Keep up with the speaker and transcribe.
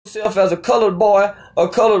yourself as a colored boy or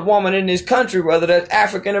colored woman in this country, whether that's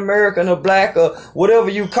African American or black or whatever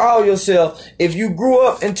you call yourself, if you grew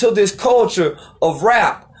up into this culture of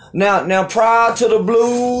rap, now prior to the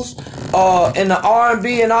blues and the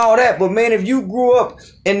R&B and all that, but man, if you grew up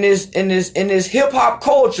in this hip hop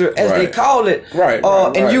culture, as they call it,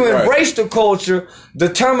 and you embrace the culture,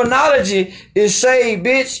 the terminology is say,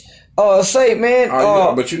 bitch, say, man.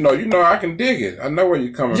 But you know, I can dig it. I know where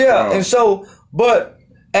you're coming from. Yeah, and so, but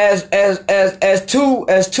as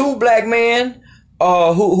two black men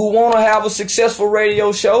who want to have a successful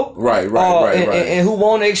radio show, right, and who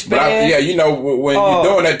want to expand. When you're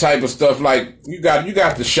doing that type of stuff, like you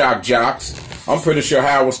got the shock jocks. I'm pretty sure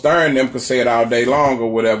Howard Stern them could say it all day long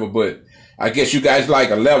or whatever, but I guess you guys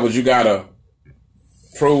like a levels. You gotta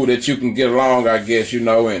prove that you can get along, I guess,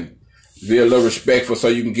 and be a little respectful so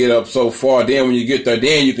you can get up so far. Then when you get there,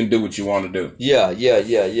 then you can do what you want to do. Yeah.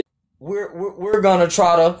 We're gonna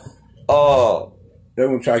try to they're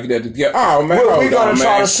gonna try to get that together. Oh man, we're gonna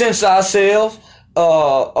try to censor ourselves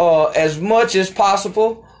as much as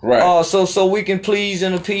possible. Right. So we can please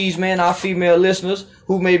and appease, man, our female listeners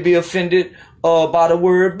who may be offended by the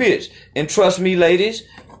word bitch. And trust me, ladies,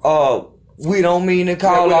 we don't mean to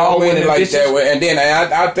call all women like bitches. That way. And then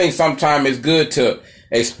I think sometimes it's good to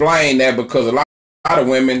explain that, because a lot of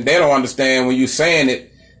women, they don't understand when you saying it.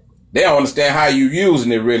 They don't understand how you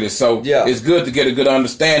using it really. So it's good to get a good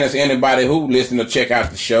understanding to anybody who listen to check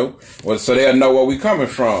out the show, so they'll know where we coming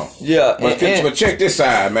from. Yeah. But check this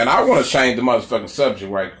out, man. I want to change the motherfucking subject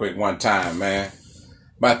right quick one time, man.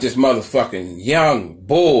 About this motherfucking young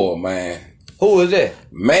bull, man. Who is that?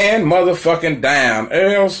 Man motherfucking down.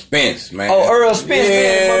 Earl Spence, man. Oh, Earl Spence,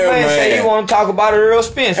 man. My man say he want to talk about Earl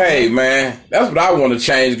Spence, man. Hey, man. That's what I want to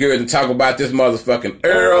change gears and talk about this motherfucking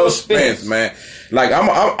Earl Spence, man. Like, I'm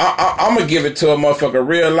gonna give it to a motherfucker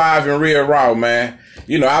real live and real raw, man.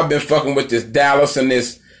 I've been fucking with this Dallas and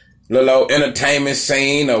this little entertainment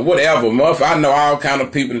scene or whatever, motherfucker. I know all kind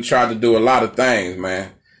of people that try to do a lot of things,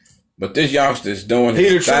 man. But this youngster's doing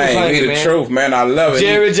his thing. He the truth, man. I love it.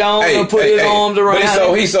 Jerry Jones put his arms around him.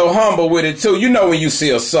 But he's so humble with it, too. When you see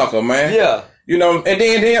a sucker, man. Yeah. And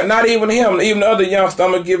then not even him, even the other youngster,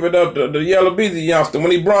 I'm going to give it up, the Yellow Beezy youngster. When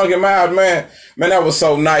he brung him out, man, that was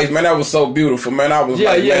so nice, man. That was so beautiful, man. I was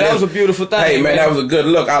man, that was a beautiful thing. Hey, man, that was a good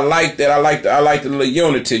look. I like that. I like the little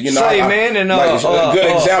unity, man, and a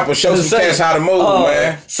good example. Show some cats how to move,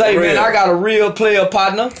 man. Man, I got a real player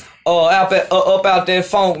partner. Up out that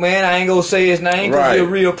funk, man. I ain't gonna say his name because he's a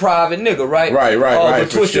real private nigga, right? Right.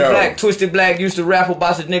 But Twisted Black used to rap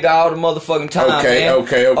about the nigga all the motherfucking time, man.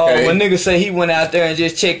 Okay. When niggas say he went out there and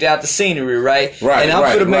just checked out the scenery, right? Right. And I'm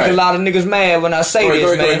finna make a lot of niggas mad when I say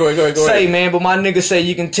this, man. Go ahead. Man, but my nigga say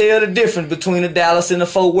you can tell the difference between a Dallas and a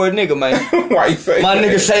Fort Worth nigga, man. Why you say my that?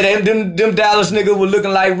 nigga say them Dallas niggas were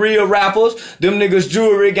looking like real rappers. Them niggas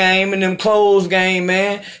jewelry game and them clothes game,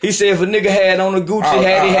 man. He said if a nigga had on a Gucci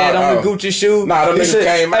hat, he had on a Gucci shoe. Nah, them niggas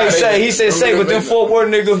came out. He said, but them Fort Worth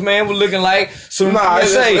niggas, man, were looking like some.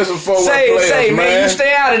 Say, man, you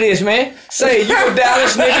stay out of this, man. Say, you a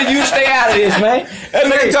Dallas nigga, you stay out of this, man. That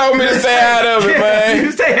nigga told me to stay out of it, man.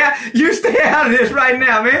 You stay out of this right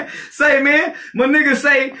now, man. Say, man, my nigga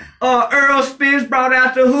say, Earl Spence brought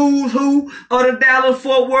out the who's who of the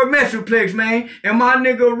Dallas-Fort Worth Metroplex, man. And my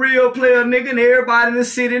nigga, real player nigga, and everybody in the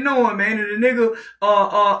city knowing, man. And the nigga,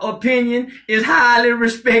 opinion is highly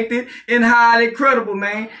respected and highly credible,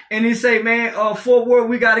 man. And he say, man, Fort Worth,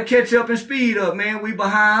 we gotta catch up and speed up, man. We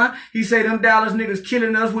behind. He say them Dallas niggas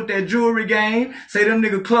killing us with that jewelry game. Say them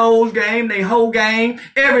nigga clothes game, they whole game.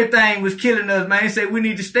 Everything was killing us, man. He said we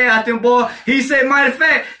need to stay out them, boy. He said, matter of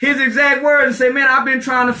fact, his exact words, and say, man, I've been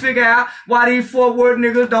trying to figure out why these Fort Worth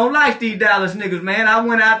niggas don't like these Dallas niggas, man. I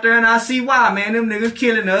went out there and I see why, man. Them niggas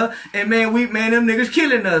killing us. And man, them niggas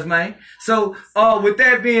killing us, man. So, with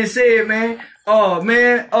that being said, man,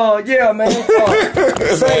 man,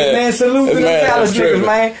 salute to the Dallas niggas,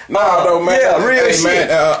 man. No, man. Yeah, real hey, shit.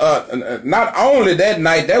 Man, not only that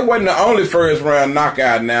night, that wasn't the only first round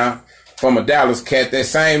knockout now from a Dallas cat. That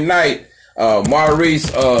same night,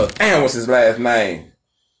 Maurice, what's his last name?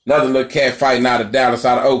 Another little cat fighting out of Dallas,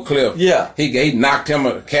 out of Oak Cliff. Yeah. He knocked him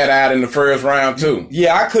a cat out in the first round too.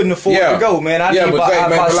 Yeah, I couldn't afford to go, man. I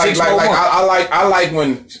like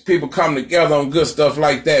when people come together on good stuff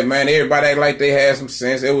like that, man. Everybody act like they had some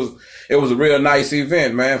sense. It was a real nice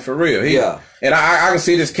event, man, for real. And I can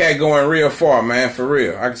see this cat going real far, man, for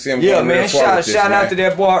real. I can see him going real far with this, shout out to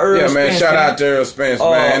that boy Earl Spence. Yeah, man, shout out to Earl Spence,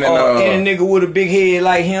 man. And any nigga with a big head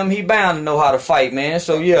like him, he bound to know how to fight, man.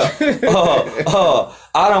 So yeah,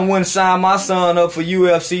 I done went and signed my son up for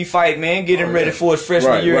UFC fight, man, get him ready for his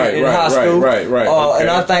freshman year in high school. Right.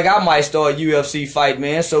 And I think I might start UFC fight,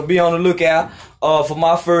 man. So be on the lookout for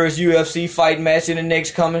my first UFC fight match in the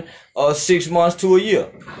next coming 6 months to a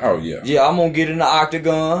year. Oh yeah. Yeah, I'm gonna get in the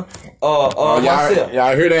octagon. Myself.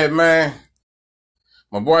 Y'all hear that, man?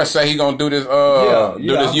 My boy say he gonna do this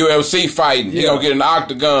this UFC fighting. He gonna get in the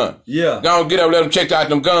octagon. Yeah. Gonna get up, let him check out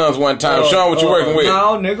them guns one time. Show him what you working with.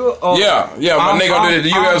 No, nigga. My nigga gonna do the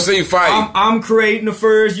UFC fight. I'm creating the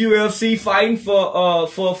first UFC fighting for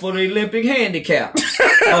the Olympic handicap.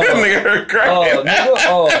 Nigga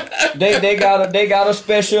crazy. They got a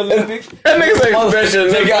Special Olympics. That nigga say Special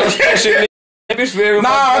Olympics. They got a Special Olympics. I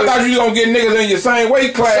thought you was gonna get niggas in your same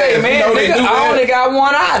weight class. Say, man, you know, nigga, I only got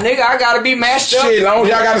one eye. Nigga, I gotta be matched up. Shit, as long as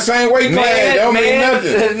y'all got the same weight class, that don't mean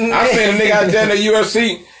nothing. I seen a nigga out there in the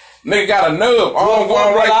UFC. Nigga got a nub.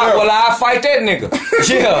 I fight that nigga.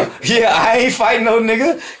 yeah, I ain't fighting no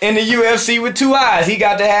nigga in the UFC with two eyes. He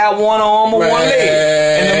got to have one arm or one leg.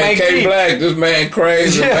 And K Black, this man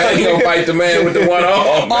crazy, man. He gonna fight the man with the one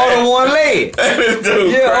arm. Or the one leg. This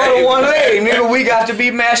dude or the one leg. Nigga, we got to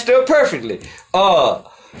be matched up perfectly. But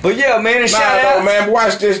yeah, man, shout out. Man,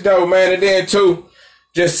 watch this though, man. And then too,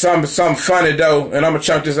 just something funny though, and I'm gonna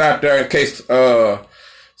chunk this out there in case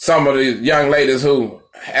some of the young ladies who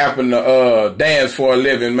happen to dance for a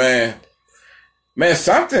living, man. Man,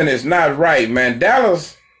 something is not right, man.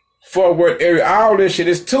 Dallas, Fort Worth area, all this shit,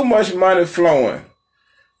 is too much money flowing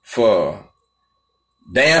for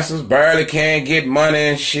dancers, barely can't get money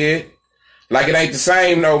and shit. Like it ain't the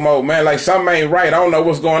same no more, man. Like something ain't right. I don't know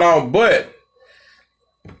what's going on, but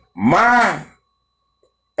my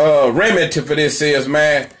remedy for this is,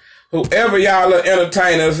 man, whoever y'all little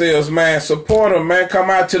entertainers is, man, support them, man.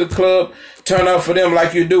 Come out to the club, turn up for them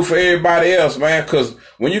like you do for everybody else, man. Because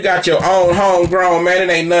when you got your own homegrown, man,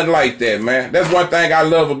 it ain't nothing like that, man. That's one thing I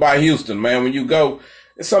love about Houston, man. When you go,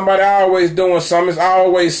 it's somebody always doing something. It's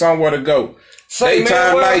always somewhere to go.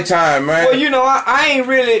 Daytime, nighttime, man. Well, you know, I ain't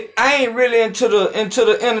really into the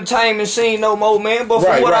entertainment scene no more, man. But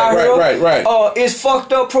from what I heard, it's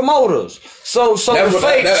fucked up promoters. So that's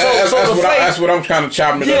what I'm kind of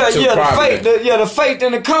chopping it up to. The faith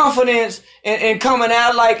and the confidence and coming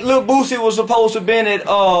out like Lil Boosie was supposed to have been at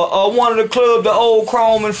one of the clubs, the Old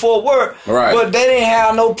Chrome in Fort Worth, but they didn't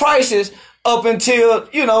have no prices up until,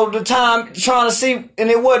 you know, the time trying to see, and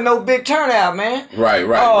it wasn't no big turnout, man. Right.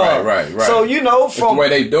 So, you know, from the way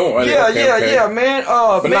they doing. Yeah, man.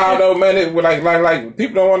 But now though, man, it like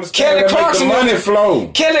people don't understand. Kelly Clarkson, make the money flow.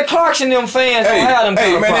 Kelly Clarkson, them fans don't have them.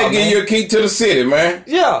 Hey, man, they give you a key to the city, man.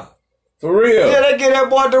 Yeah. For real. Yeah, they give that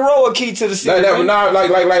boy DeRoe a key to the city.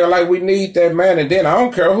 Like we need that, man. And then I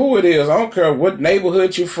don't care who it is. I don't care what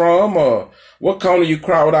neighborhood you from or what corner you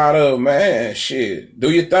crowd out of, man. Shit.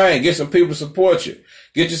 Do your thing. Get some people to support you.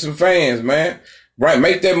 Get you some fans, man. Right.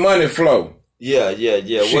 Make that money flow. Yeah.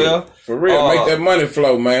 Shit. Well, for real. Make that money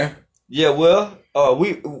flow, man. Yeah, well,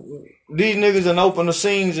 these niggas done open the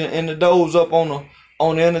scenes and the doors up on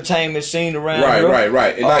the entertainment scene around here.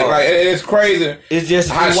 Right. Like it's crazy. It's just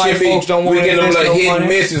how white folks don't want to get them invest little no hit money. and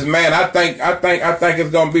misses, man. I think it's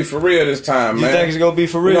gonna be for real this time, man. You think it's gonna be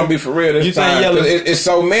for real? It's gonna be for real this time. It's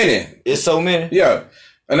so many. It's so many. Yeah,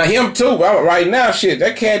 and now him too. Right now, shit.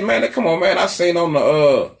 That cat, man. Come on, man. I seen on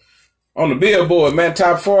the billboard, man.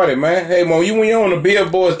 Top 40, man. Hey, man. When you're on the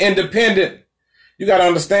billboards, independent, you gotta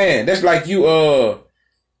understand. That's like you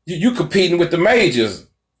competing with the majors.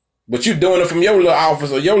 But you doing it from your little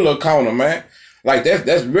office or your little corner, man. Like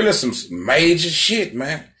that's really some major shit,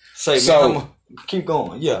 man. Man, keep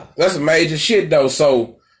going, yeah. That's major shit though.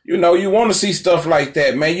 So, you know, you want to see stuff like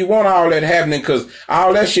that, man. You want all that happening because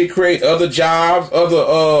all that shit create other jobs,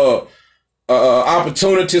 other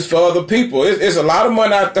opportunities for other people. It's a lot of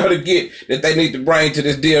money out there to get that they need to bring to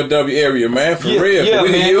this DFW area, man. For real. Yeah,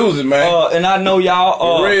 we can use it, man. And I know y'all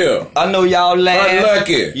for real. I know y'all laugh.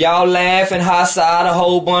 Unlucky. Y'all laugh and high side a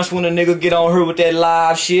whole bunch when a nigga get on her with that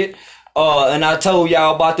live shit. And I told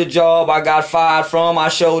y'all about the job I got fired from. I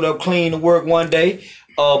showed up clean to work one day.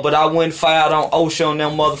 But I went fired on OSHA on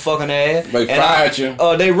them motherfucking ass. They fired you?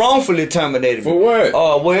 They wrongfully terminated me. For what?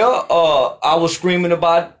 I was screaming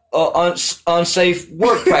about unsafe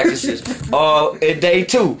work practices at day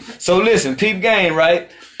 2. So listen, peep game, right?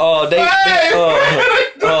 They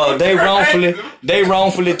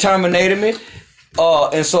wrongfully terminated me.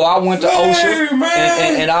 And so I went to OSHA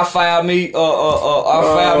and I filed me a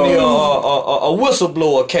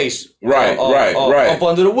whistleblower case. Right. Up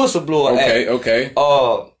under the whistleblower act. Okay.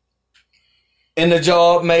 And the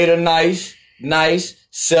job made a nice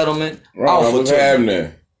settlement offer to me.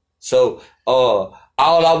 So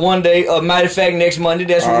one day, matter of fact, next Monday,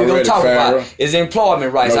 that's what we're gonna talk about is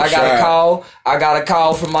employment rights. I got a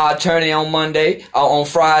call from my attorney on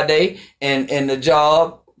Friday, and the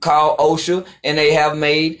job called OSHA, and they have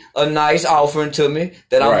made a nice offering to me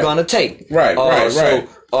that I'm gonna take. Right.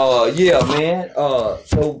 Yeah, man.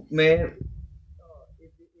 So man,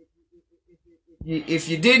 if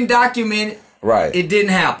you didn't document it, it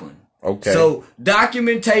didn't happen. Okay. So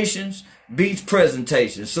documentations beats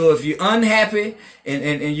presentation. So if you're unhappy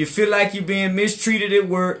and you feel like you're being mistreated at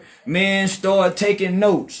work, man, start taking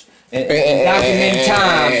notes and documenting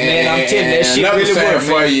times, man. I'm telling you, that shit really works. Another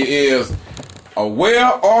for you is a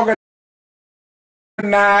well-organized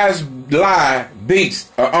lie beats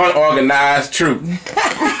an unorganized truth.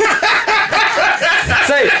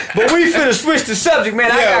 But we finna switch the subject,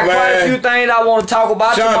 man. I got quite a few things I want to talk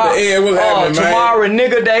about tomorrow. Tomorrow,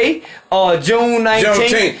 Nigga Day, June 19th.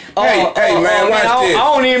 Hey, man, watch this. I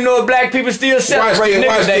don't even know if black people still celebrate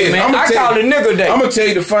Nigga Day, man. I call it Nigga Day. I'm gonna tell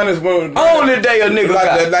you the funniest one. Only day of Nigga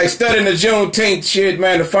Day. Like studying the Juneteenth shit,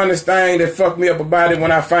 man. The funniest thing that fucked me up about it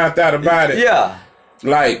when I found out about it. Yeah.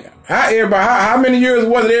 Like, how many years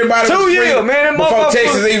was it everybody was free? 2 years, man. Before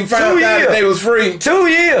Texas even found out that they was free. 2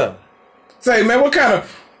 years. Say, man, what kind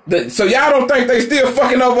of... So y'all don't think they still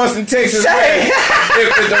fucking over us in Texas, man?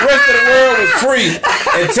 If the rest of the world was free,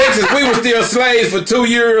 in Texas we were still slaves for 2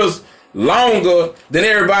 years longer than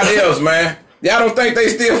everybody else, man. Y'all don't think they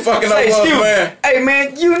still fucking over us, man? Hey,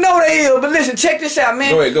 man, you know they is, but listen, check this out,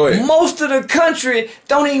 man. Go ahead. Most of the country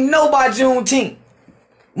don't even know about Juneteenth.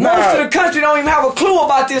 Most of the country don't even have a clue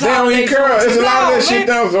about this. They don't even care. There's a lot of that shit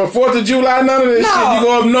down. So 4th of July, none of this shit. You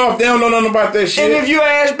go up north, they don't know nothing about that shit. And if you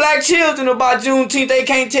ask black children about Juneteenth, they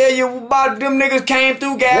can't tell you about them niggas came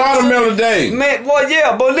through Galveston. Watermelon Day. Man, well,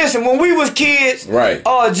 yeah, but listen, when we was kids,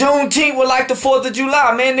 Juneteenth was like the 4th of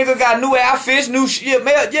July. Man, nigga got new outfits, new shit.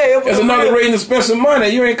 Man, yeah, it was. It's another reason to spend some money.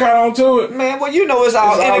 You ain't caught on to it. Man, well, you know it's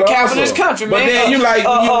all in a capitalist country, man. But then you like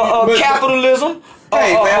capitalism.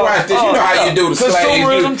 Hey, man, watch this. You know how you do the slaves. You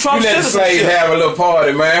let the slaves have a little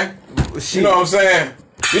party, man. You know what I'm saying?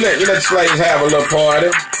 You let the slaves have a little party.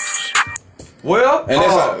 Well, and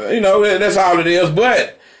that's that's all it is.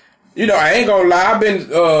 But I ain't gonna lie. I've been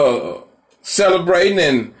celebrating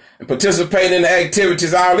and participating in the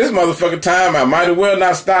activities all this motherfucking time. I might as well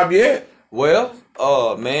not stop yet. Well,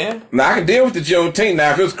 man. Now I can deal with the Juneteenth.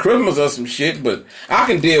 Now if it was Christmas or some shit, but I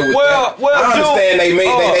can deal with that. Well, I understand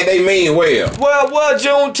they mean well. Well,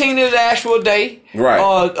 Juneteenth is the actual day. Right.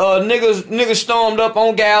 Niggas stormed up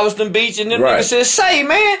on Galveston Beach and them niggas said, "Say,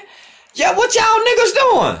 man, yeah, what y'all niggas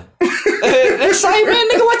doing?" They say, "Man,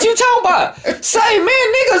 nigga, what you talking about?" Say,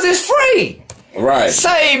 "Man, niggas is free." Right.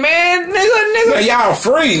 Say, man, nigga. Man, y'all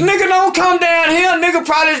free. Nigga don't come down here. Nigga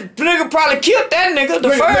probably killed that nigga.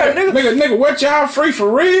 Nigga, what y'all free for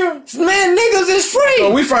real? Man, niggas is free.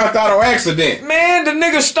 So we found out on accident. Man, the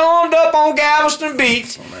nigga stormed up on Galveston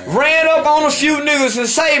Beach, ran up on a few niggas and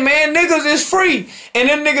say, man, niggas is free. And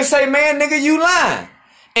them niggas say, man, nigga, you lying.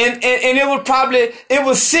 And it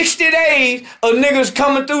was 60 days of niggas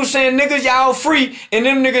coming through saying, niggas, y'all free. And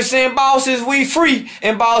them niggas saying, boss, is we free?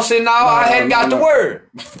 And boss said, no, I hadn't got the word.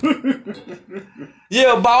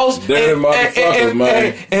 Yeah, boss. Dirty motherfuckers,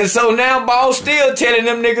 man. And so now boss still telling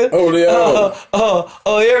them niggas,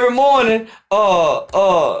 every morning,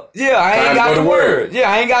 I ain't got the word. Yeah,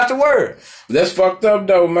 I ain't got the word. That's fucked up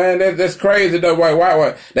though, man. That's crazy though.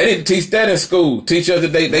 Why? They need to teach that in school. Teach us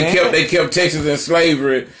that they kept Texas in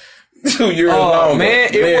slavery 2 years longer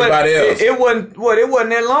man, than everybody else. It wasn't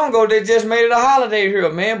that long ago. They just made it a holiday here,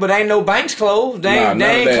 man. But ain't no banks closed. They ain't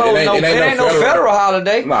closed. It ain't no federal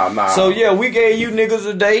holiday. Nah. So yeah, we gave you niggas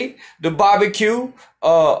a day to barbecue,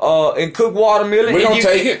 and cook watermelon. We gonna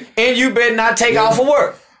take it. And you better not take off for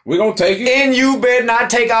work. We gonna take it. And you better not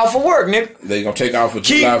take off for work, nigga. They gonna take off for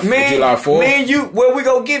July 4th? Man, we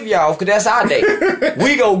gonna give y'all, cause that's our day.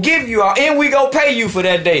 We gonna give you all, and we gonna pay you for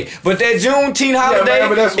that day. But that Juneteenth holiday,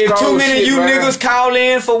 if too many of you niggas call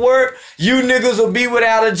in for work, you niggas will be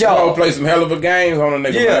without a job. You gonna play some hell of a games on a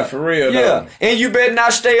nigga, man, for real. Yeah, though. And you better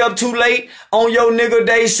not stay up too late on your nigga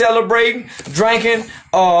day celebrating, drinking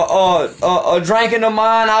a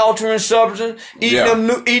mind altering substance,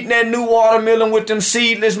 eating that new watermelon with them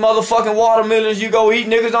seedless seedless motherfucking watermelons you go eat.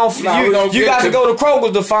 Niggas don't. You got to go to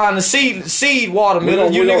Kroger's to find the seed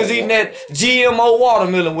watermelon. You niggas eating that GMO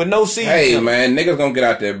watermelon with no seeds. Hey man, niggas gonna get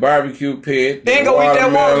out there barbecue pit. They ain't gonna eat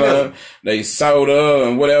that watermelon. They soda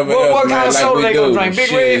and whatever else. What kind of soda they gonna drink?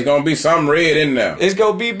 Big Red. It's gonna be some red in there. It's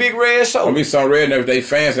gonna be Big Red soda. Gonna be some red in there. If they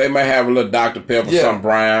fancy, they might have a little Dr. Pepper, some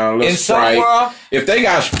brown, a little Sprite. Somewhere, if they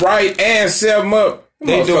got Sprite and 7-Up,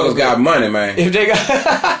 motherfuckers got money, man. If they got,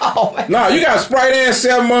 oh, man. No, you got Sprite and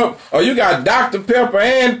 7-Up, or you got Dr. Pepper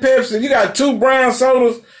and Pepsi. You got 2 brown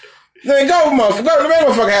sodas. Then go,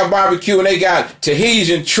 motherfucker, have barbecue and they got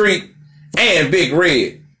Tahitian Treat and Big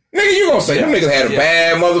Red. Nigga, you gonna say them niggas had a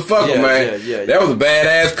bad motherfucker, man. That was a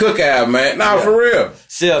badass cookout, man. Nah, for real.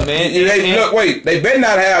 Yeah, man. Look, wait, they better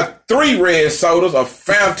not have 3 red sodas, a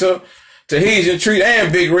Fanta, Tahitian Treat,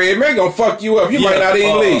 and Big Red. Man, gonna fuck you up. You might not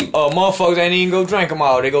even leave. Motherfuckers ain't even go drink them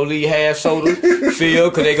all. They go leave half soda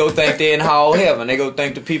filled because they go think they in hall heaven. They go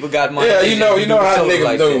think the people got money. Yeah, you know how niggas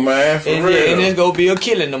like do, man. For real. And it's gonna be a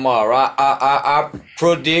killing tomorrow. I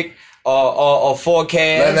predict or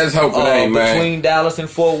forecast. Let's hope it ain't, man. Between Dallas and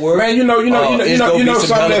Fort Worth. Man, you know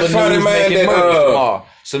something that's funny, man. That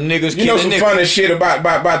some niggas. You know some funny shit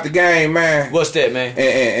about the game, man. What's that, man?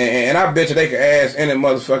 And I bet you they could ask any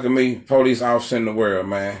motherfucking police officer in the world,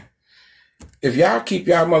 man. If y'all keep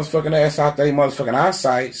y'all motherfucking ass out there, motherfucking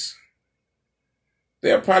eyesights,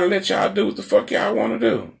 they'll probably let y'all do what the fuck y'all want to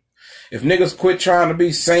do. If niggas quit trying to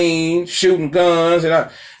be seen, shooting guns,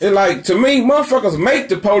 and it's like, to me, motherfuckers make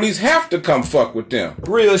the police have to come fuck with them.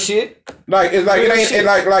 Real shit. Like it's like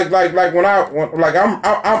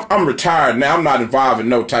I'm retired now. I'm not involved in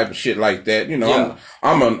no type of shit like that. You know,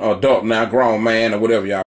 I'm an adult now, grown man or whatever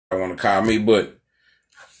y'all want to call me. But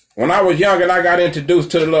when I was young and I got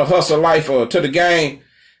introduced to the little hustle life or to the game,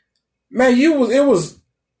 man, it was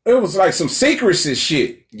like some secrecy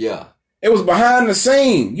shit. Yeah. It was behind the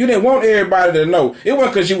scene. You didn't want everybody to know. It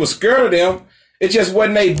wasn't because you was scared of them. It just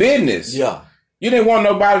wasn't their business. Yeah. You didn't want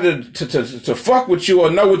nobody to fuck with you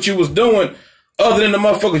or know what you was doing other than the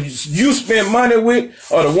motherfuckers you spent money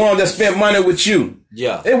with or the ones that spent money with you.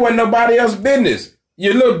 Yeah. It wasn't nobody else's business.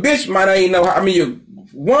 Your little bitch might not even know your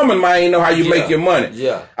woman might even know how you make your money.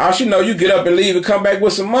 Yeah. All she know, you get up and leave and come back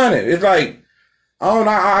with some money. It's like, I don't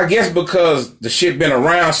know, I guess because the shit been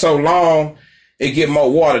around so long, it get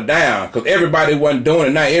more watered down because everybody wasn't doing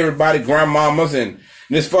it. Now everybody, grandmamas, and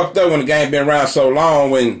it's fucked up when the game been around so long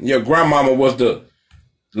when your grandmama was the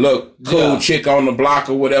look cool chick on the block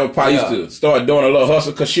or whatever. Probably used to start doing a little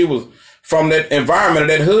hustle because she was from that environment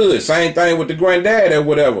of that hood. Same thing with the granddad or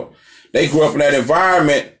whatever. They grew up in that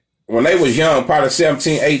environment when they was young, probably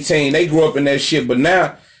 17, 18. They grew up in that shit. But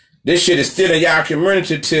now this shit is still in y'all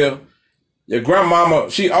community till your grandmama,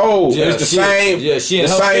 she old. It's the same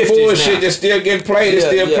bullshit that's still getting played. It's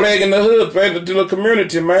still plaguing the hood, plaguing the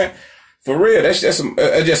community, man. For real, that's just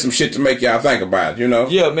some shit to make y'all think about, you know?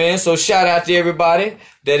 Yeah, man. So shout out to everybody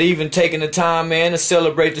that even taking the time, man, to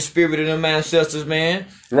celebrate the spirit of them ancestors, man.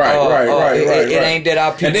 Right. It ain't that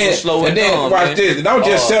our people are slowing down. And then watch this. Don't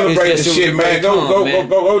just celebrate the shit, man.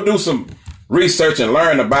 Go do some research and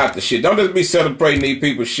learn about the shit. Don't just be celebrating these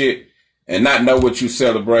people's shit and not know what you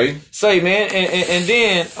celebrate. Say, man, and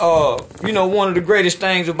then, one of the greatest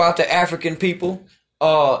things about the African people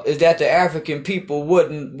is that the African people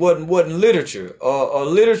wasn't literature.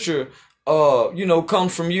 Literature,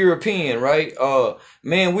 comes from European, right?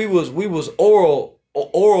 Man, we was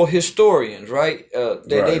oral historians, right?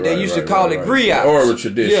 They used to call it griots. Oral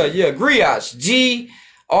tradition. Yeah, griots.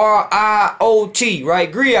 Griot,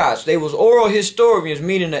 right? Griots. They was oral historians,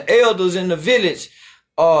 meaning the elders in the village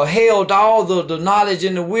held all the knowledge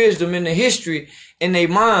and the wisdom and the history in their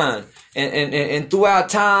mind. And throughout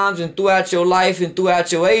times and throughout your life and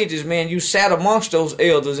throughout your ages, man, you sat amongst those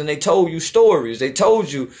elders and they told you stories. They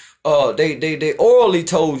told you, they orally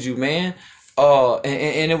told you, man.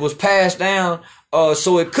 And it was passed down,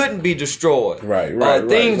 so it couldn't be destroyed. Right.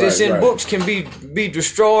 Things that's in books can be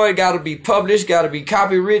destroyed, gotta be published, gotta be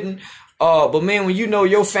copywritten. But man, when you know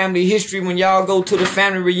your family history, when y'all go to the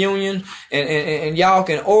family reunion and y'all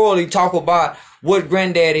can orally talk about what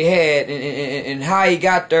granddaddy had and how he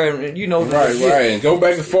got there, and right. And go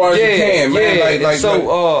back as far as you can,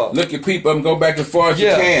 man. Look at people and go back as far as you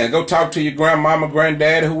can. Go talk to your grandmama,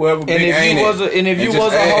 granddad, whoever. And if you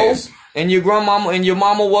was a hoe, and your grandmama and your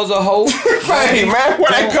mama was a hoe, hey man, where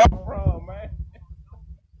that come from?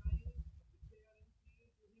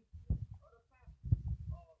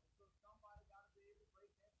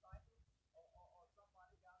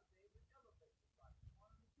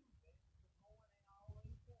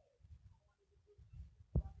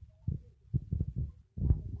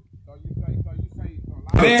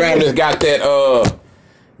 Families got that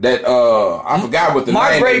that I forgot what the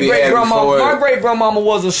my name great grandmama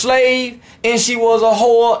was a slave and she was a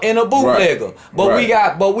whore and a bootlegger.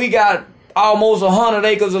 But we got almost 100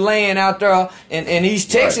 acres of land out there in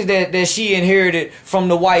East Texas that she inherited from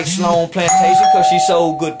the white Sloan plantation because she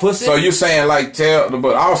sold good pussy. So you saying like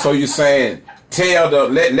but also you saying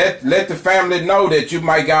let the family know that you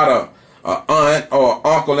might got a aunt or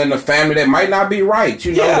uncle in the family that might not be right.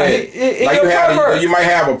 You know that you might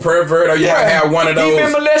have a pervert or you might have one of those. He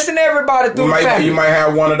been molesting everybody through the family. You might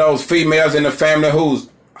have one of those females in the family who's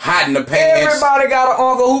hot in the pants. Everybody got an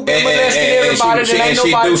uncle who been molesting everybody that ain't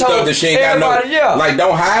nobody told. Stuff that she ain't got no. Like,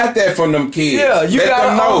 don't hide that from them kids. Yeah, you got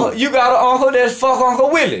them know. You got an uncle that's fuck Uncle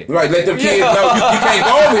Willie. Right, let them kids know you can't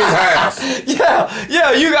go over his house.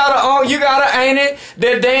 Yeah, you got an auntie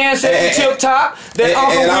that dance at the tip top. That Uncle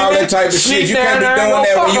Willie and all that type of shit. You can't be doing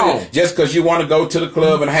that when you just because you want to go to the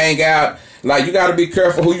club and hang out. Like, you got to be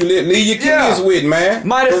careful who you leave your kids with, man.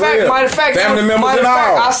 Matter of fact, family members and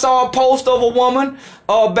all. I saw a post of a woman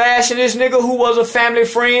bashing this nigga who was a family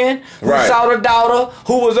friend who saw the daughter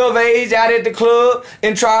who was of age out at the club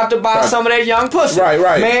and tried to buy some of that young pussy.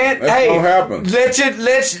 Right. Man, that's gonna happen.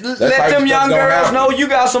 Let them young girls know you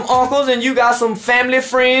got some uncles and you got some family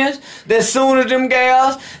friends that soon as them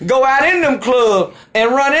gals go out in them clubs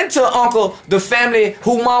and run into uncle, the family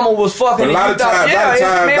who mama was fucking. But a lot of times,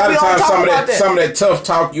 some of that tough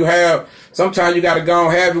talk you have. Sometimes you gotta go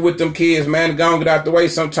and have it with them kids, man. Go and get out the way.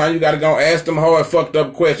 Sometimes you gotta go and ask them hard, fucked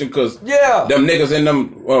up question, cause them niggas and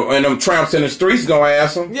them tramps in the streets gonna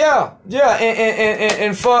ask them.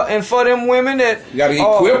 And for them women that you gotta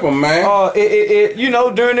equip them, man. You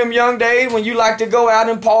know, during them young days when you like to go out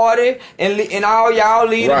and party and all y'all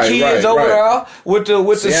leave the kids over there with the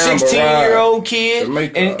 16-year-old kid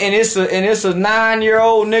and it's a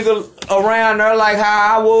 9-year-old nigga around there like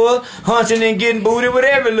how I was hunting and getting booty with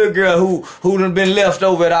every little girl who done been left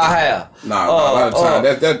over at our house. A lot of time.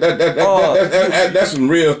 That's some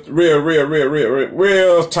real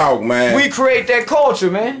talk, man. We create that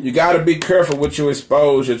culture, man. You got to be careful what you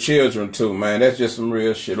expose your children to, man. That's just some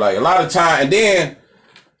real shit. Like, a lot of time, and then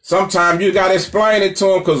sometimes you got to explain it to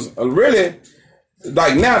them, because really,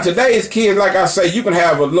 like now, today's kids, like I say, you can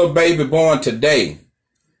have a little baby born today.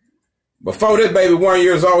 Before this baby 1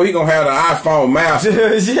 year old, he gonna have the iPhone mastered.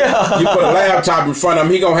 You put a laptop in front of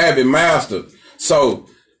him, he gonna have it mastered. So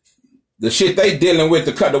the shit they dealing with,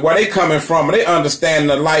 where they coming from, they understand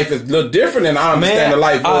the life is a little different than I understand the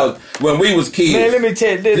life was when we was kids. Man, let me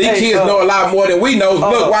tell you this. These kids know a lot more than we know.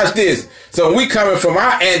 Look, watch this. So when we coming from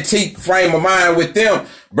our antique frame of mind with them,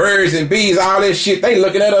 birds and bees, all this shit, they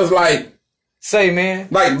looking at us like, say, man.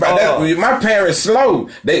 Like, my parents slow.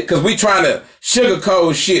 Cause we trying to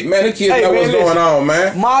sugarcoat shit, man. The kids know what's going on,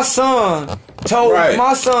 man. My son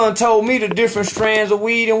told me the different strands of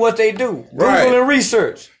weed and what they do. Google and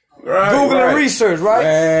research. Google and research, right?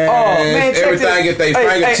 Man, everything get their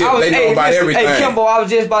fingertips. They know about everything. Hey, Kimbo, I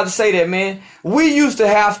was just about to say that, man. We used to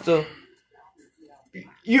have to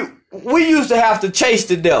chase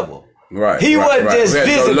the devil. He wasn't just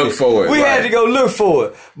visiting. We had to go look for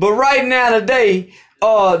it. But right now today,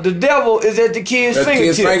 the devil is at the kids'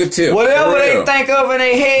 fingertips. Whatever they think of in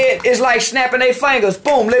their head is like snapping their fingers.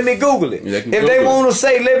 Boom, let me Google it. If they want to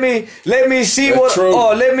say, let me see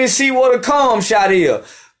what a calm shot is.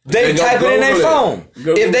 They type it in their phone.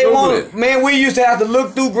 If they want, man, we used to have to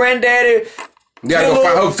look through granddaddy.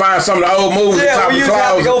 Go find some of the old movies in the top of the closet. We used to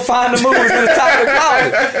have to go find the movies in the top of the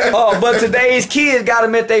closet. But today's kids got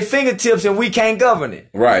them at their fingertips and we can't govern it.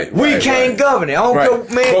 We can't govern it.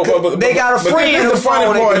 Man, they got a friend. This is the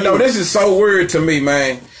funny part, though. This is so weird to me,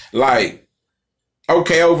 man. Like,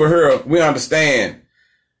 okay, over here, we understand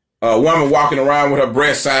a woman walking around with her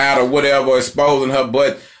breast out or whatever, exposing her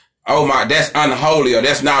butt. Oh my, that's unholy, or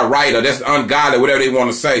that's not right, or that's ungodly, whatever they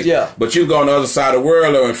want to say. Yeah. But you go on the other side of the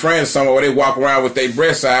world or in France somewhere where they walk around with their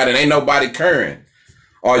breasts out and ain't nobody caring.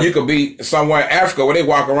 Or you could be somewhere in Africa where they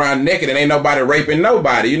walk around naked and ain't nobody raping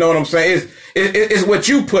nobody. You know what I'm saying? It's what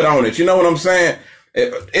you put on it. You know what I'm saying?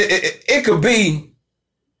 It could be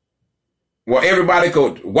where everybody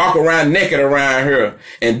could walk around naked around here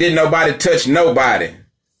and didn't nobody touch nobody.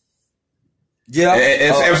 Yeah,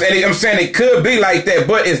 I'm saying it could be like that,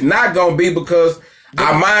 but it's not gonna be because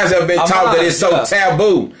our minds have been taught that it's so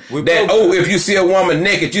taboo that if you see a woman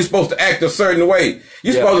naked, you're supposed to act a certain way.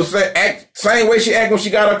 You're supposed to act same way she act when she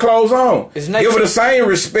got her clothes on. Give her the same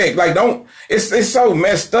respect. Like it's so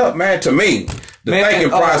messed up, man. To me, the thinking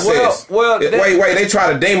process. Wait, they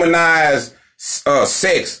try to demonize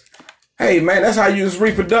sex. Hey, man, that's how you use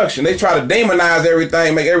reproduction. They try to demonize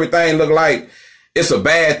everything, make everything look like it's a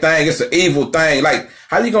bad thing. It's an evil thing. Like,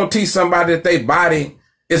 how you gonna teach somebody that their body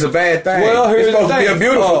it's a bad thing. Well, here's it's supposed the to be thing. a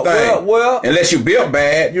beautiful thing. Well, unless you built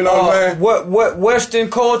bad, you know what I'm saying? What Western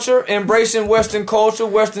culture, embracing Western culture,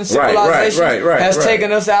 Western civilization has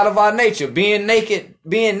taken us out of our nature. Being naked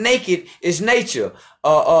is nature.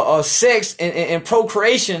 Sex and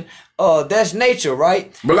procreation, that's nature,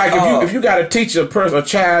 right? But like if you got to teach a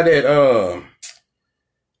child that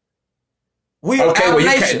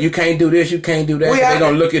you can't do this, you can't do that. They're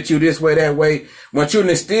gonna look at you this way, that way. Once you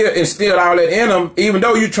instill all that in them, even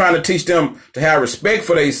though you're trying to teach them to have respect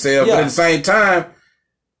for themselves, but at the same time,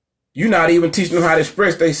 you're not even teaching them how to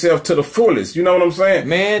express themselves to the fullest. You know what I'm saying?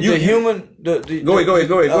 Man, go ahead.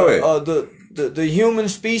 The human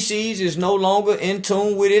species is no longer in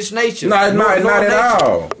tune with its nature. Not at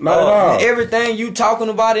all. Not at all. Everything you talking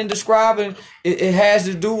about and describing, it has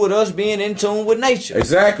to do with us being in tune with nature.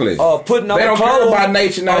 Exactly. Putting on they don't clothes, care about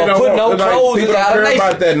nature now. putting on clothes people don't care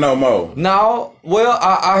about that no more. No. Well,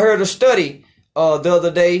 I heard a study the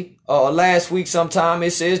other day, last week sometime.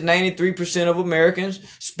 It says 93% of Americans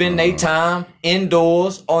spend their time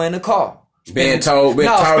indoors or in a car. Being told what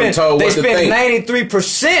to think. They spend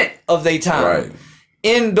 93% of their time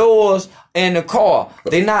indoors in the car.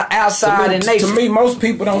 They're not outside in nature. To me, most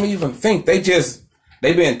people don't even think. They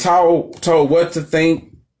been told what to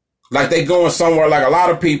think. Like they going somewhere. Like a lot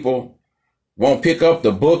of people won't pick up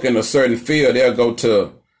the book in a certain field. They'll go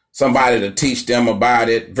to somebody to teach them about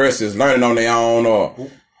it versus learning on their own, or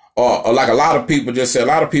like a lot of people just say, a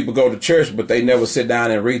lot of people go to church, but they never sit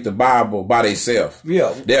down and read the Bible by themselves.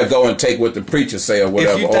 Yeah. They'll go and take what the preacher say or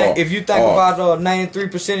whatever. If you think about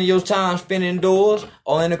 93% of your time spent indoors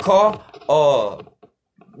or in the car,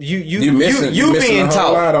 you being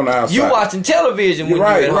taught. You watching television when you're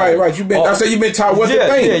at home. Right. I say you've been taught what to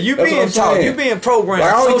think. Yeah, you being taught. You being programmed.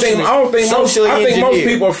 Like, I think most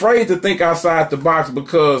people are afraid to think outside the box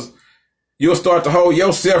because you'll start to hold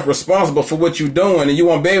yourself responsible for what you're doing, and you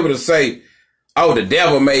won't be able to say, "Oh, the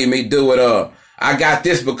devil made me do it." I got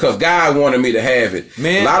this because God wanted me to have it.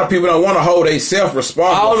 Man, a lot of people don't want to hold themselves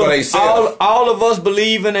responsible for themselves. All of us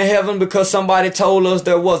believe in a heaven because somebody told us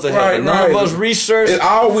there was a heaven. None of us researched. It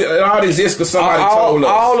all exists because somebody told us.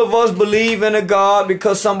 All of us believe in a God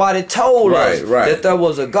because somebody told us that there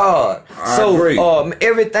was a God. I agree.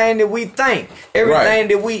 Everything that we think, everything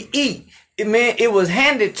that we eat, it was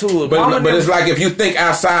handed to us. But it's like if you think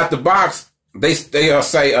outside the box, they'll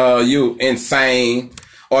say you insane.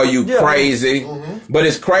 Or you crazy. Mm-hmm. But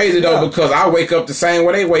it's crazy though because I wake up the same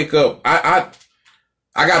way they wake up. I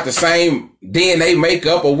got the same DNA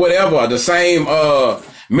makeup or whatever, the same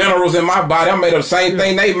minerals in my body. I'm made of the same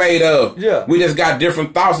thing they made of. Yeah. We just got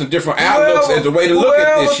different thoughts and different outlooks as a way to look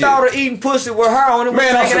at this shit. Thought of eating pussy with her on it.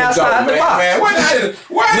 Man, I'm thinking outside the box. Man, what?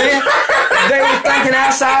 Man, they was thinking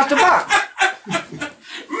outside the box.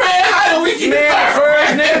 Man, how do we keep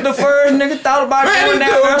the first nigga thought about going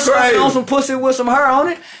down there sucking on some pussy with some hair on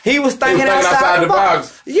it. He was thinking outside the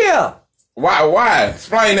box. Yeah. Why?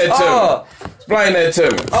 Explain that to me. Explain that to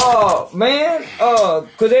me. Man,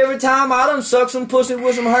 cause every time I done suck some pussy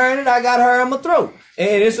with some hair in it, I got hair in my throat.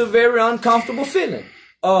 And it's a very uncomfortable feeling.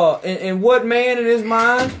 And what man in his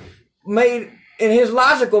mind in his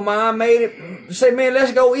logical mind made it say, man,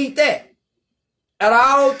 let's go eat that. And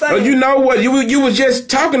I don't think. Well, you know what? You was just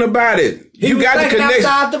talking about it. You got the connection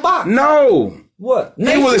outside the box. No. What?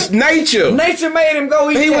 Nature? It was nature. Nature made him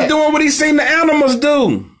go eat that. He was doing what he seen the animals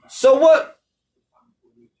do. So what?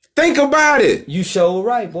 Think about it. You sure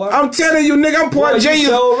right, boy. I'm telling you, nigga, I'm part genius.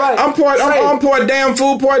 Sure right. I'm part damn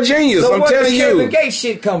fool, part genius. So I'm telling you. Kevin Gates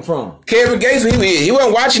shit come from? Kevin Gates, he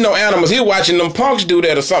wasn't watching no animals. He was watching them punks do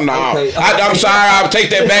that or something. Okay. I'm sorry, I'll take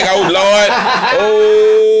that back. Oh, Lord.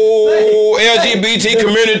 LGBT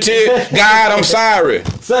community. God, I'm sorry.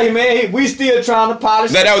 Say, man, we still trying to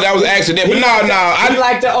polish. That was accident. But no. I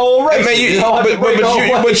like the old race. But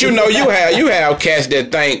you know, you have cats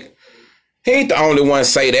that think, he ain't the only one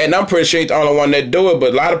say that, and I'm pretty sure he ain't the only one that do it,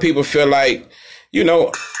 but a lot of people feel like, you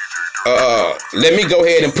know, let me go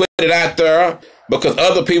ahead and put it out there because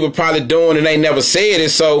other people probably doing it and they never said it,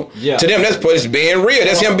 so to them, that's being real.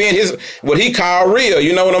 That's him being what he call real,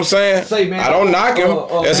 you know what I'm saying? Say, man, I don't knock him.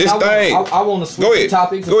 That's his thing. I want to switch the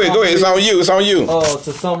topic. Go ahead. It's on you.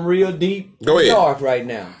 To something real deep and dark right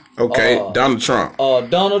now. Okay, Donald Trump.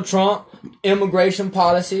 Donald Trump, immigration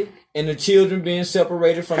policy, and the children being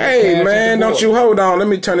separated from their parents. Hey, man, don't you hold on. Let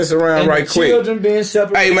me turn this around right quick. Children being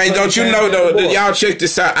separated. Hey, man, don't you know, though, y'all check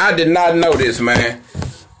this out. I did not know this, man.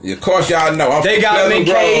 Of course, y'all know. They got them in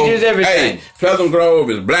cages, everything. Hey, Pleasant Grove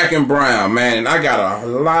is black and brown, man. And I got a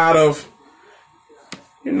lot of,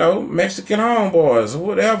 you know, Mexican homeboys,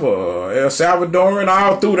 whatever, El Salvadoran,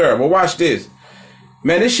 all through there. But watch this.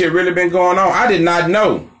 Man, this shit really been going on. I did not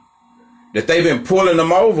know that they've been pulling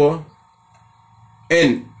them over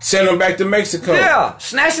and sending them back to Mexico. Yeah,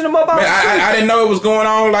 snatching them up out the street. I didn't know it was going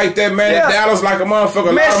on like that, man. Yeah. In Dallas, like a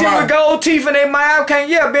motherfucker. Messing with gold teeth in their mouth. Been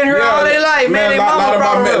here all their life, man.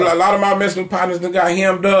 A lot of my Mexican partners that got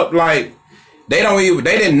hemmed up, like, they didn't know.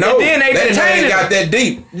 They didn't know they got that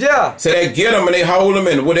deep. Yeah. So they get them and they hold them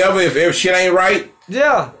and whatever. If shit ain't right,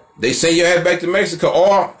 yeah, they send your ass back to Mexico.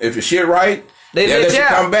 Or if your shit right, they let you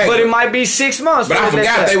come back. But it might be 6 months. But I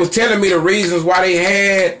forgot they was telling me the reasons why they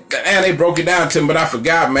had, and they broke it down to me. But I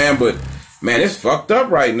forgot, man. But man, it's fucked up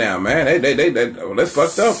right now, man. That's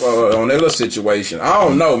fucked up on their little situation. I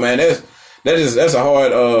don't know, man. That's a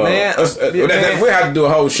hard man. We have to do a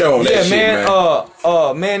whole show on that shit,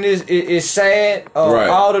 man. Man, it's sad. Right.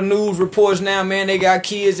 All the news reports now, man, they got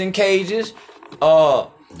kids in cages.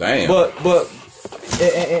 Damn. But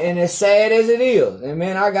and as sad as it is, and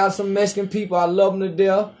man, I got some Mexican people, I love them to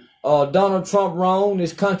death. Donald Trump wrong,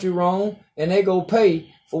 this country wrong, and they go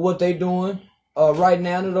pay for what they doing right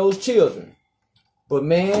now to those children. But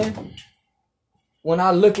man, when I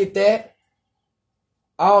look at that,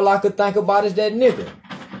 all I could think about is that nigga.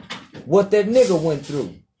 What that nigga went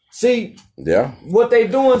through. See, yeah, what they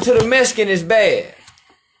doing to the Mexican is bad.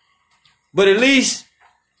 But at least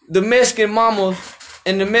the Mexican mamas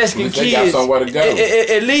and the Mexican kids, they got somewhere to go.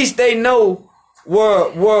 At least they know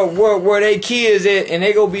where they kids at, and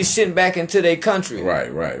they gonna be sent back into their country.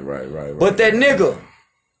 Right. But that nigga,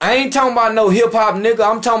 I ain't talking about no hip hop nigga.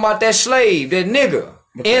 I'm talking about that slave, that nigga.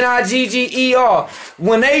 Nigger.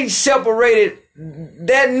 When they separated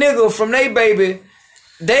that nigga from they baby,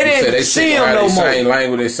 they didn't see him no more. Same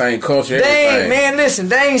language, they same culture. They ain't, man, listen,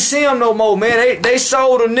 they ain't see him no more, man. They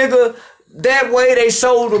sold a nigga that way, they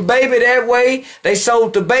sold the baby that way, they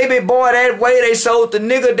sold the baby boy that way, they sold the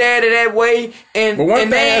nigga daddy that way, and one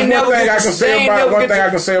thing I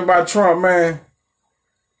can say about Trump, man,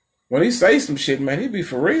 when he say some shit, man, he be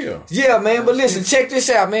for real. Yeah, man, but listen, check this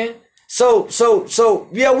out, man. So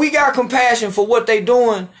yeah, we got compassion for what they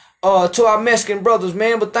doing to our Mexican brothers,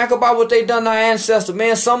 man, but think about what they done to our ancestors,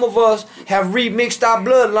 man. Some of us have remixed our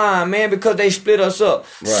bloodline, man, because they split us up.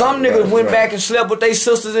 Some niggas went back and slept with their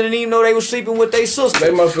sisters and didn't even know they were sleeping with their sisters.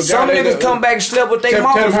 They must forgot. Some niggas come back and slept with their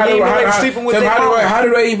mamas and didn't even know they were sleeping with their mamas. How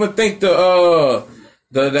do they even think the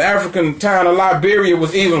African town of Liberia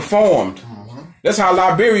was even formed? That's how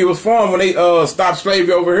Liberia was formed when they stopped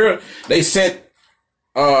slavery over here. They sent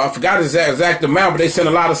I forgot the exact amount, but they sent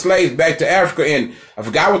a lot of slaves back to Africa, and I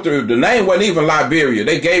forgot what the name wasn't even Liberia.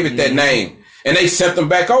 They gave it that name, and they sent them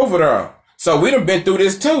back over there. So we done been through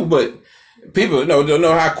this too, but people don't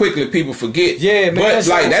know how quickly people forget. Yeah, man. But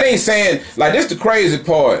like that ain't saying, like, this the crazy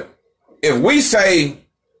part. If we say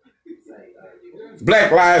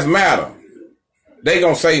Black Lives Matter, they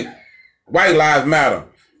gonna say White Lives Matter.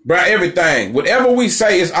 Bro, everything. Whatever we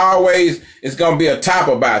say, it's gonna be a top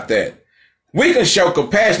about that. We can show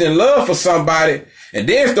compassion and love for somebody and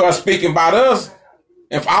then start speaking about us.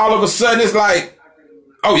 If all of a sudden it's like,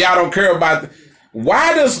 oh, y'all don't care about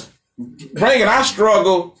why does bringing our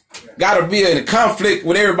struggle gotta be in a conflict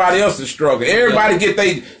with everybody else's struggle? Everybody get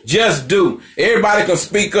they just due. Everybody can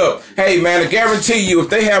speak up. Hey, man, I guarantee you, if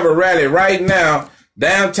they have a rally right now,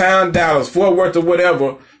 downtown Dallas, Fort Worth or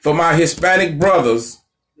whatever, for my Hispanic brothers,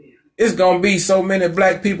 it's gonna be so many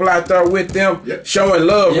black people out there with them, showing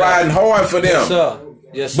love, riding hard for them. Yes, sir.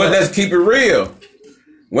 Yes, sir. But let's keep it real.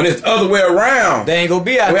 When it's the other way around, they ain't gonna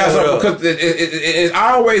be out there. Because it's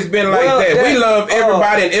always been like that. We love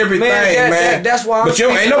everybody and everything, man. That's why. But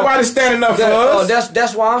ain't nobody standing up for us.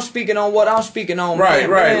 That's why I'm speaking on what I'm speaking on. Right.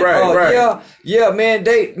 Yeah, man.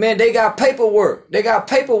 They got paperwork. They got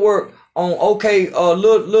paperwork on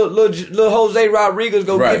little Jose Rodriguez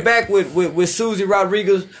get back with Susie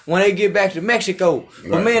Rodriguez when they get back to Mexico.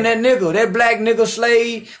 But man, that black nigga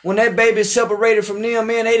slave, when that baby separated from them,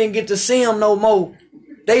 man, they didn't get to see him no more.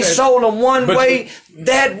 They sold him one way, and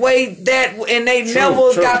they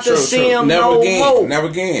never got to see him no more. Never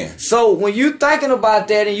again. So when you thinking about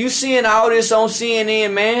that and you seeing all this on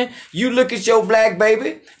CNN, man, you look at your black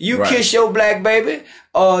baby, you kiss your black baby,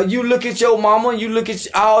 you look at your mama, you look at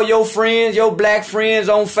all your friends, your black friends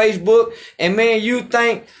on Facebook, and man, you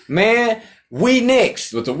think, man, we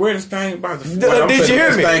next. But the weirdest thing about did you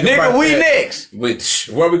hear me? Nigga, we next. Which,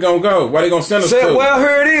 where we gonna go? Where they gonna send us to? Well,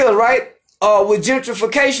 here it is, right? With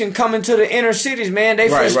gentrification coming to the inner cities, man, they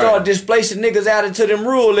finna start displacing niggas out into them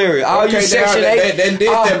rural areas. All you Section 8. They did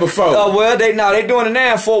that before. Well, they doing it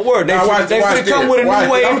now in Fort Worth. They finna come with a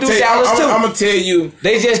new way and do Dallas too. I'm gonna tell you.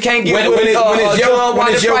 They just can't get when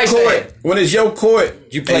it's your court,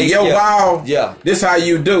 you play your ball. Yeah. This how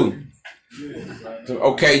you do.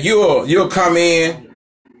 Okay, you'll come in.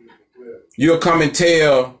 You'll come and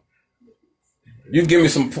tell You can give me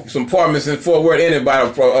some apartments in Fort Worth,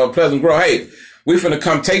 anybody, Pleasant Grove. Hey, we finna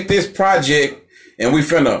come take this project and we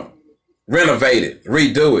finna renovate it,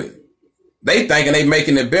 redo it. They thinking they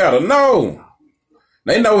making it better. No.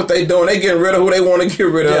 They know what they doing. They getting rid of who they want to get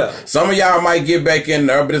rid of. Some of y'all might get back in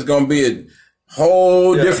there, but it's going to be a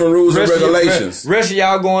whole different rules and regulations. Rest of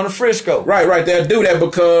y'all going to Frisco. Right. They'll do that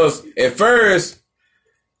because at first,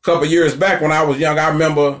 a couple of years back when I was young, I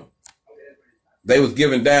remember they was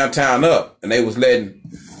giving downtown up and they was letting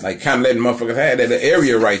motherfuckers have that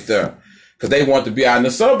area right there because they want to be out in the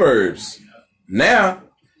suburbs. Now,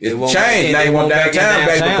 it's changed. Now they want downtown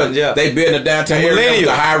back because they building the downtown area with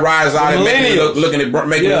the high rise out and making it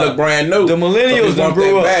look brand new. The millennials want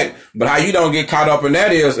grew up. Back. But how you don't get caught up in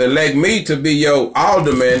that is elect me to be your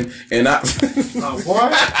alderman and I.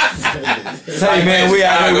 What? Hey man, we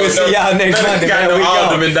out here. We'll see y'all next Monday. Man. We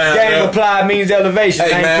alderman down Game there. Applied means elevation.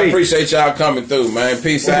 Hey man, appreciate y'all coming through, man.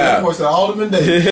 Peace out. What's the alderman day?